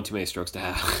 That'd be one too many strokes to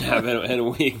have in a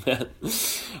week, man.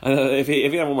 If he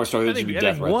had one more stroke, it should be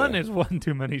death right there. One is one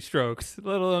too many strokes,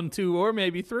 let alone two or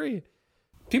maybe three.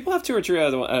 People have two or three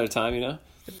at a time,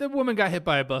 If the woman got hit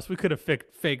by a bus, we could have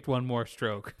faked one more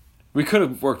stroke. We could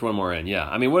have worked one more in, yeah.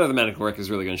 I mean, what other medical work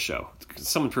is really going to show?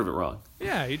 Someone prove it wrong.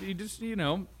 Yeah, you just,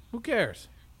 who cares?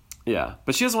 Yeah,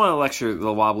 but she doesn't want to lecture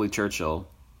the wobbly Churchill,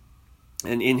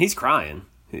 and he's crying.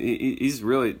 He's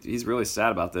really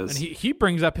sad about this. And he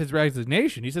brings up his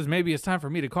resignation. He says maybe it's time for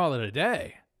me to call it a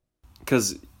day.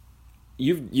 Because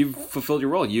you've fulfilled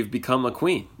your role. You've become a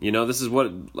queen. You know, this is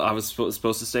what I was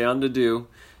supposed to stay on to do.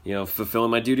 You know,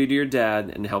 fulfilling my duty to your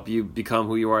dad and help you become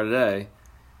who you are today.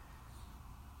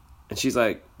 And she's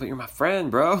like, but you're my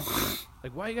friend, bro.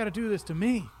 Like, why you got to do this to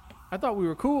me? I thought we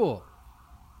were cool.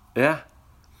 Yeah.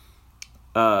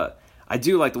 I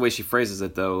do like the way she phrases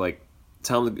it, though. Like,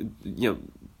 tell him, you know,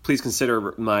 please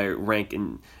consider my rank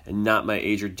and not my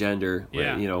age or gender.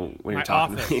 Yeah. When, you know, when My you're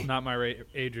talking office, to me. not my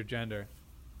age or gender.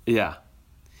 Yeah.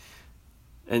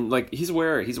 And, like, he's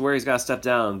aware he's got to step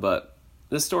down, but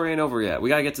this story ain't over yet. We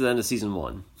got to get to the end of season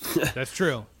 1. That's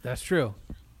true. That's true.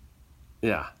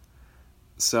 Yeah.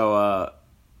 So,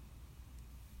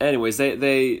 anyways,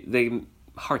 they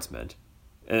hearts mend.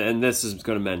 And this is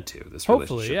going to mend, too, this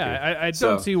Hopefully, relationship. yeah. Here. I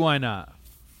don't see why not.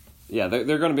 Yeah,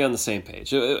 they're going to be on the same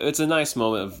page. It's a nice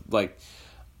moment of, like,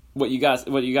 what you got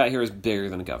here is bigger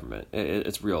than the government.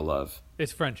 It's real love.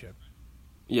 It's friendship.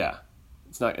 Yeah.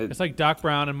 It's like Doc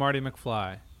Brown and Marty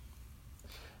McFly.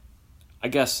 I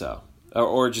guess so.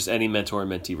 Or just any mentor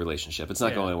and mentee relationship. It's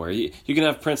not going anywhere. You can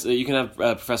have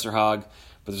Professor Hogg,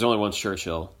 but there's only one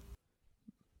Churchill.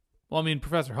 Well, I mean,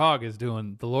 Professor Hogg is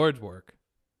doing the Lord's work.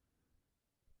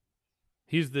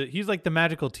 He's like the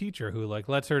magical teacher who like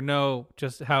lets her know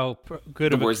just how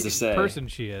good of a person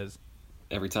she is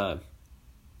every time.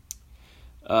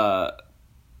 But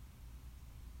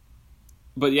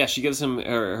yeah, she gives him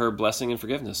her blessing and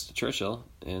forgiveness to Churchill,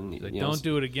 and like, don't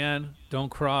do it again. Don't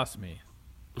cross me.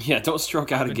 Yeah, don't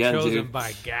stroke out I've been again, chosen dude.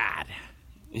 by God.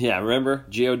 Yeah, remember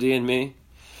God and me.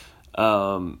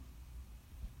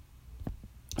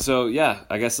 So yeah,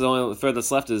 I guess the only thread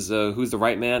that's left is who's the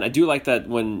right man. I do like that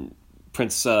when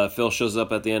Prince Phil shows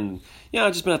up at the end. Yeah,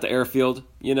 I've just been at the airfield,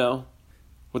 you know,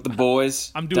 with the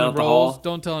boys. I'm doing down at the rolls. hall.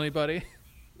 Don't tell anybody.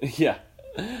 Yeah,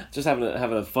 just having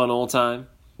a fun old time.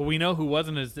 Well, we know who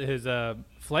wasn't his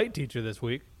flight teacher this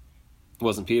week. It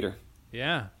wasn't Peter.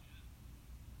 Yeah.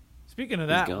 Speaking of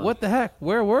that, gone. what the heck?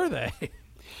 Where were they?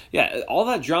 Yeah, all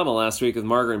that drama last week with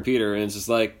Margaret and Peter, and it's just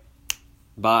like,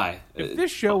 bye. If this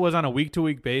show was on a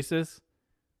week-to-week basis,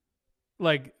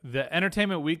 like the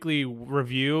Entertainment Weekly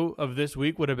review of this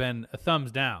week would have been a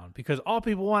thumbs down because all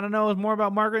people want to know is more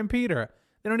about Margaret and Peter.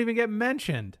 They don't even get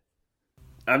mentioned.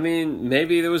 I mean,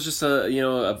 maybe there was just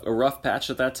a rough patch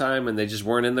at that time, and they just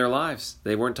weren't in their lives.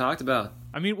 They weren't talked about.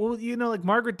 I mean, well, you know, like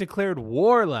Margaret declared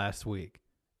war last week,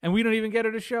 and we don't even get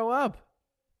her to show up.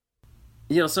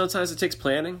 You know, sometimes it takes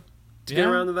planning to get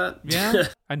around to that. Yeah,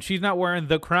 and she's not wearing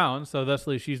the crown, so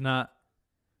thusly she's not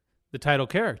the title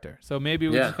character. So maybe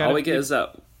we just gotta all we get is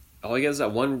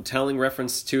that one telling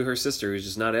reference to her sister who's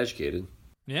just not educated.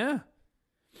 Yeah,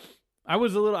 I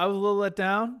was a little let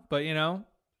down, but you know,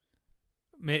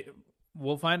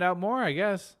 we'll find out more. I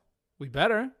guess we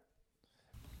better.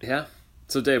 Yeah.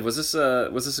 So Dave, was this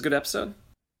a good episode?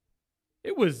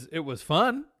 It was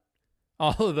fun.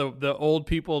 All of the old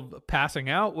people passing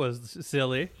out was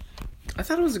silly. I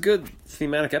thought it was a good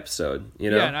thematic episode. You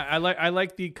know, yeah, and I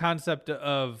like the concept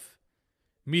of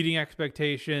meeting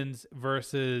expectations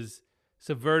versus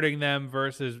subverting them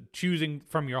versus choosing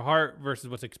from your heart versus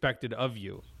what's expected of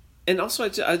you. And also, I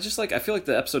feel like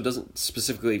the episode doesn't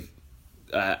specifically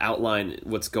outline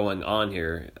what's going on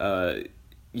here.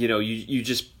 You know, you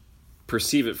just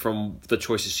perceive it from the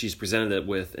choices she's presented it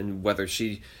with, and whether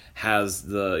she has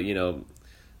the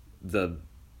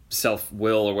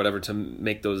self-will or whatever to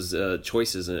make those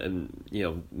choices and you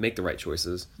know, make the right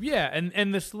choices. Yeah,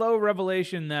 and the slow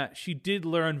revelation that she did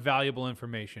learn valuable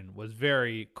information was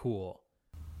very cool.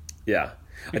 Yeah.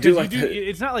 Because I do like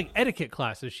it's not like etiquette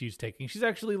classes she's taking. She's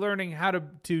actually learning how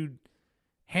to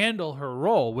handle her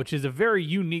role, which is a very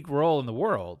unique role in the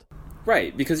world.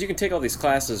 Right, because you can take all these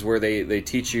classes where they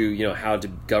teach you, you know, how to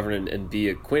govern and be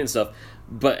a queen and stuff,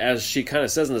 but as she kind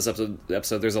of says in this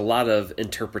episode, there's a lot of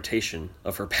interpretation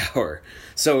of her power.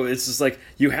 So it's just like,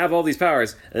 you have all these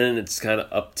powers, and then it's kind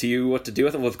of up to you what to do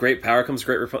with them. With great power comes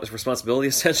great responsibility,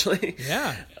 essentially.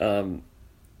 Yeah.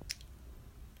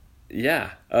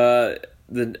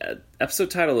 The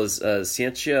episode title is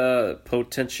Scientia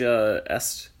Potentia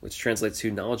Est, which translates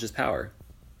to knowledge is power.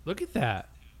 Look at that.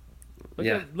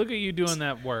 Look at you doing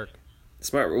that work.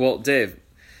 Smart. Well, Dave,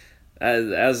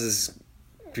 as has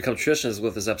become tradition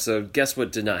with this episode, guess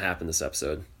what did not happen this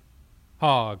episode?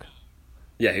 Hogg.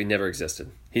 Yeah, he never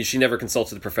existed. She never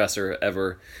consulted the professor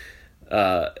ever.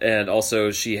 And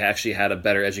also, she actually had a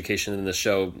better education than the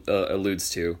show alludes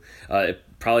to. It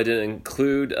probably didn't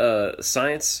include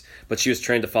science, but she was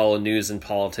trained to follow news and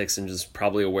politics and just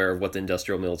probably aware of what the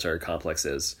industrial military complex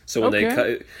is. So when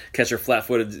they catch her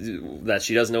flat-footed that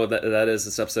she doesn't know what that is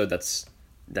this episode,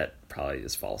 that probably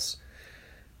is false.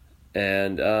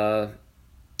 And I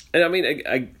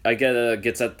mean, I get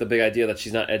gets at the big idea that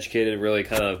she's not educated, really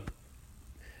kind of.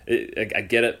 I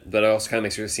get it, but it also kind of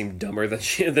makes her seem dumber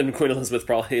than Queen Elizabeth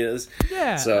probably is.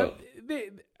 Yeah. So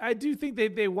I do think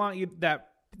they want you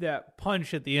that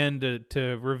punch at the end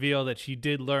to reveal that she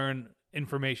did learn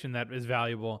information that is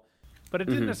valuable, but it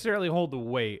didn't necessarily hold the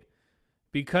weight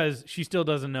because she still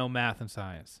doesn't know math and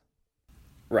science.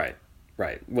 Right.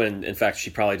 When in fact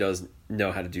she probably does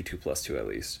know how to do 2 + 2 at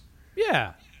least.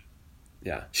 Yeah.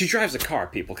 Yeah, she drives a car.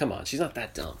 People, come on, she's not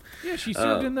that dumb. Yeah, she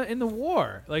served in the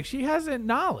war. Like, she has that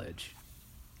knowledge.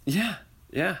 Yeah.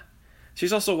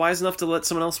 She's also wise enough to let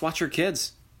someone else watch her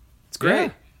kids. It's great.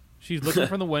 Yeah. She's looking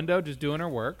from the window, just doing her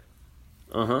work.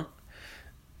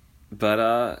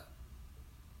 But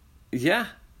yeah.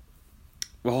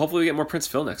 Well, hopefully we get more Prince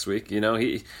Phil next week. You know,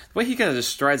 the way he kind of just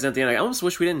strides in at the end. I almost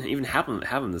wish we didn't even have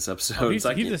him this episode. He's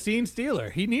a scene stealer.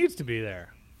 He needs to be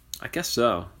there. I guess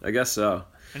so.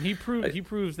 And he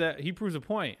proves a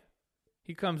point.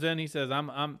 He comes in, he says,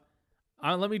 I'm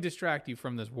let me distract you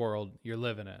from this world you're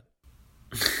living in.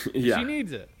 Yeah. She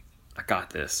needs it. I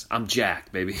got this. I'm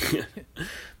jacked, baby.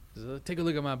 So take a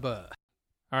look at my butt.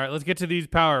 All right, let's get to these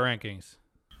power rankings.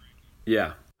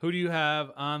 Yeah. Who do you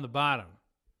have on the bottom?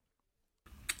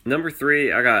 Number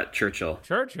 3, I got Churchill.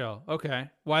 Churchill. Okay.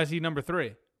 Why is he number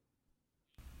 3?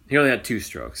 He only had 2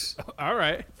 strokes. All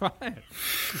right, fine.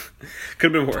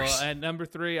 Could have been worse. Well, at number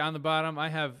 3 on the bottom, I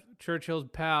have Churchill's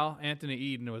pal Anthony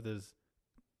Eden with his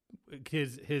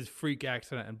freak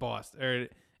accident in Boston or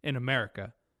in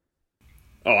America.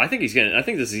 Oh, I think he's getting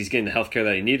the health care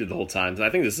that he needed the whole time. I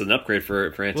think this is an upgrade for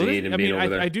Anthony Eden being over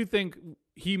there. I do think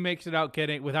he makes it out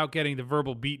without getting the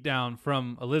verbal beatdown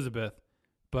from Elizabeth,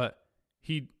 but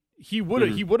he would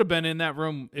have been in that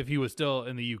room if he was still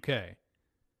in the UK.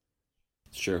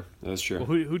 Sure, that's true. Well,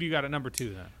 who do you got at number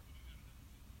 2 then?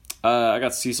 I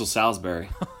got Cecil Salisbury.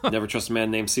 Never trust a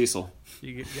man named Cecil.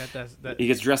 You got that. He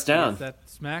gets dressed down. That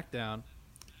smackdown.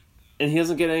 And he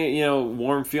doesn't get any,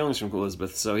 warm feelings from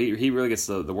Elizabeth, so he really gets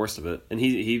the worst of it, and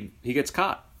he gets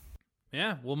caught.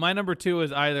 Yeah. Well, my number 2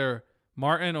 is either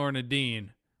Martin or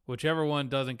Nadine, whichever one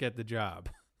doesn't get the job.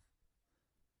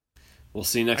 We'll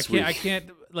see next week. I can't.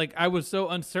 I was so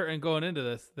uncertain going into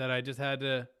this that I just had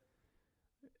to.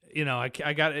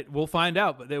 I got it. We'll find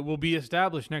out, but it will be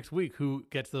established next week who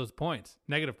gets those points,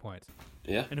 negative points.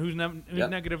 Yeah. And who's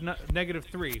negative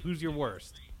 3? Who's your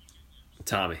worst?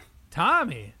 Tommy.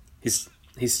 He's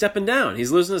stepping down.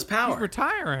 He's losing his power. He's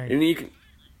retiring. And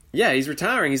he's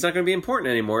retiring. He's not going to be important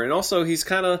anymore. And also, he's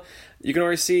kind of, you can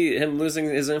already see him losing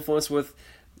his influence with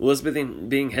Elizabeth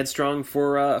being headstrong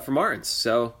for Martins.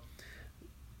 So,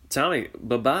 Tommy,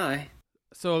 bye-bye.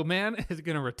 So a man is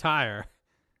going to retire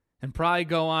and probably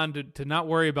go on to not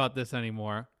worry about this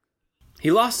anymore.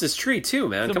 He lost his tree too,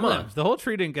 man. Come on. The whole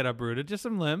tree didn't get uprooted, just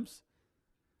some limbs.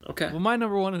 Okay. Well, my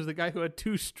number 1 is the guy who had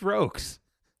 2 strokes.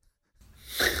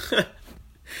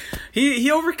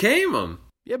 He overcame them.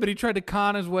 Yeah, but he tried to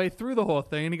con his way through the whole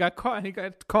thing, and he got caught. And he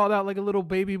got called out like a little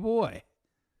baby boy.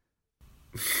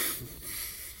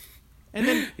 And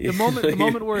then the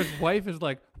moment where his wife is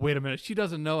like, "Wait a minute, she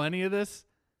doesn't know any of this."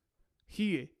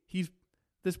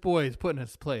 This boy is put in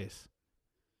his place.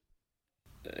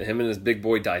 Him and his big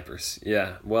boy diapers.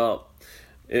 Yeah. Well,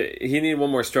 he needed one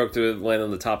more stroke to land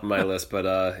on the top of my list, but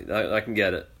I can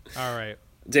get it. All right.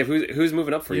 Dave, who's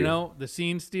moving up for you? The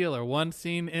scene stealer. One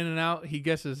scene in and out, he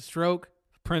gets his stroke.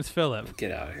 Prince Philip.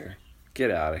 Get out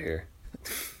of here.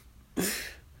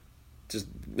 Just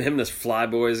him and his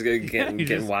flyboys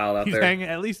getting wild out there.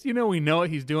 At least we know what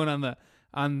he's doing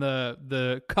on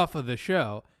the cuff of the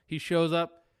show. He shows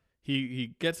up.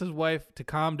 He gets his wife to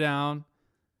calm down,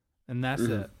 and that's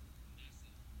it.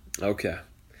 Okay.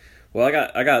 Well,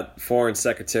 I got Foreign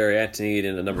Secretary Anthony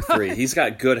Eden at number 3. He's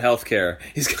got good health care.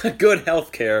 He's got good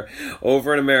health care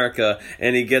over in America,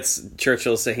 and he gets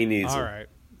Churchill to say he needs it. All right.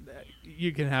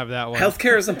 You can have that one. Health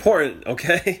care is important,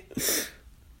 okay?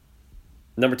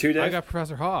 Number 2, Dave? I got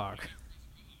Professor Hogg.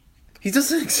 He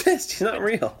doesn't exist. He's not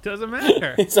real. Doesn't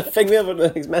matter. It's a figment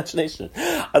of his imagination.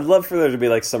 I'd love for there to be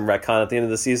some retcon at the end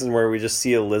of the season where we just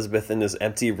see Elizabeth in this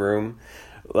empty room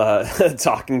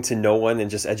talking to no one and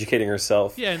just educating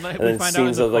herself. Yeah, and we find out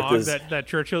in the fog that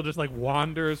Churchill just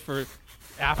wanders for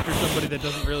after somebody that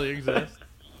doesn't really exist.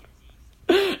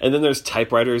 And then there's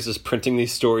typewriters just printing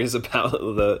these stories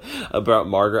about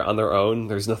Margaret on their own.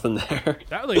 There's nothing there.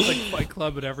 That looks like Fight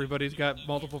Club, but everybody's got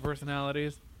multiple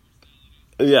personalities.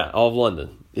 Yeah, all of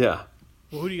London. Yeah.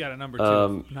 Well, who do you got at number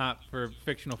 2? Not for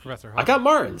fictional Professor Hubbard. I got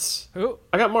Martins. Who?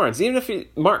 I got Martins. Even if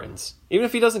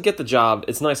he doesn't get the job,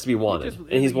 it's nice to be wanted,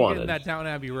 and he's wanted. That Downton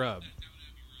Abbey rub.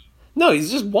 No,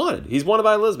 he's just wanted. He's wanted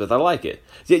by Elizabeth. I like it.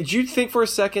 Did you think for a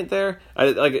second there?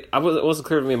 It wasn't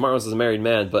clear to me Martins was a married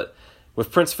man, but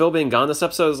with Prince Phil being gone this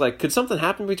episode, I was like, could something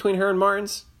happen between her and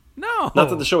Martins? No. Not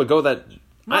that the show would go that.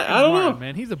 I don't know,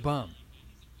 man. He's a bum.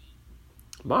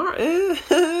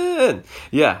 Martin.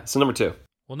 Yeah. So number 2.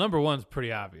 Well, number 1's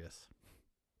pretty obvious.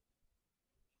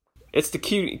 It's the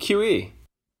QE.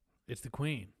 It's the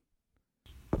Queen.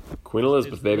 Queen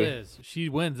Elizabeth, It's baby. Liz. She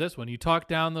wins this one. You talk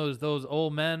down those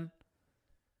old men.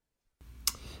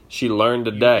 She learned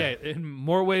today. Yeah, in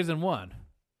more ways than one.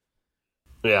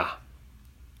 Yeah.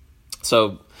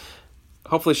 So,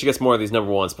 hopefully she gets more of these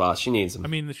number 1 spots. She needs them. I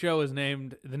mean, the show is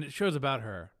named. The show's about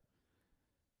her.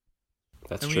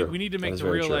 That's and true. We need to make That is the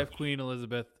very real true. life Queen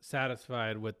Elizabeth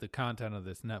satisfied with the content of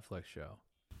this Netflix show.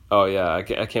 Oh yeah, I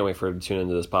can't wait for her to tune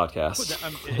into this podcast.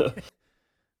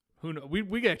 Who know?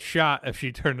 We get shot if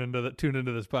she tuned into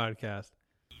this podcast.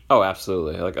 Oh,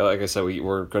 absolutely. Like I said,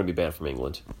 we're going to be banned from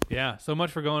England. Yeah. So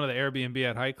much for going to the Airbnb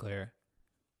at Highclere.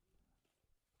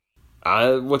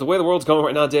 With the way the world's going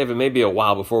right now, Dave, it may be a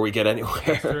while before we get anywhere.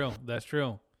 That's true. That's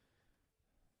true.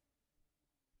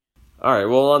 All right.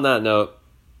 Well, on that note,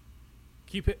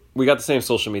 Keep it. we got the same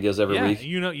social medias every Yeah, week.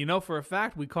 you know for a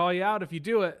fact we call you out if you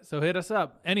do it. So hit us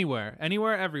up anywhere,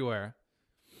 everywhere.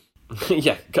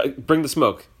 Yeah, bring the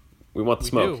smoke. We want the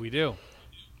smoke. We do.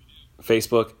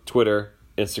 Facebook, Twitter,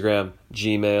 Instagram,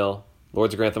 Gmail,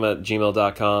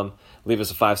 lordsofgrantham@gmail.com. Leave us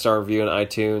a 5-star review on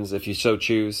iTunes if you so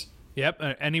choose. Yep.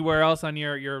 Anywhere else on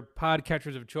your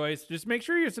podcatchers of choice, just make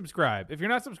sure you're subscribed. If you're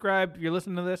not subscribed, you're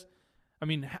listening to this. I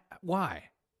mean, why?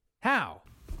 How?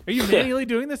 Are you manually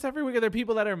doing this every week? Are there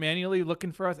people that are manually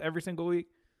looking for us every single week?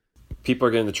 People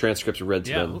are getting the transcripts read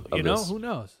to them. You know, who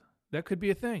knows? That could be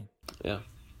a thing. Yeah.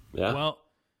 Yeah. Well,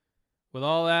 with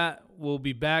all that, we'll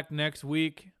be back next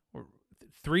week.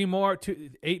 3 more,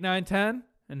 8, 9, 10,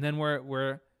 and then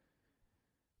we're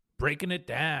breaking it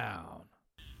down.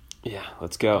 Yeah.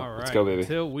 Let's go. All right. Let's go, baby.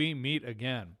 Until we meet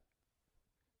again.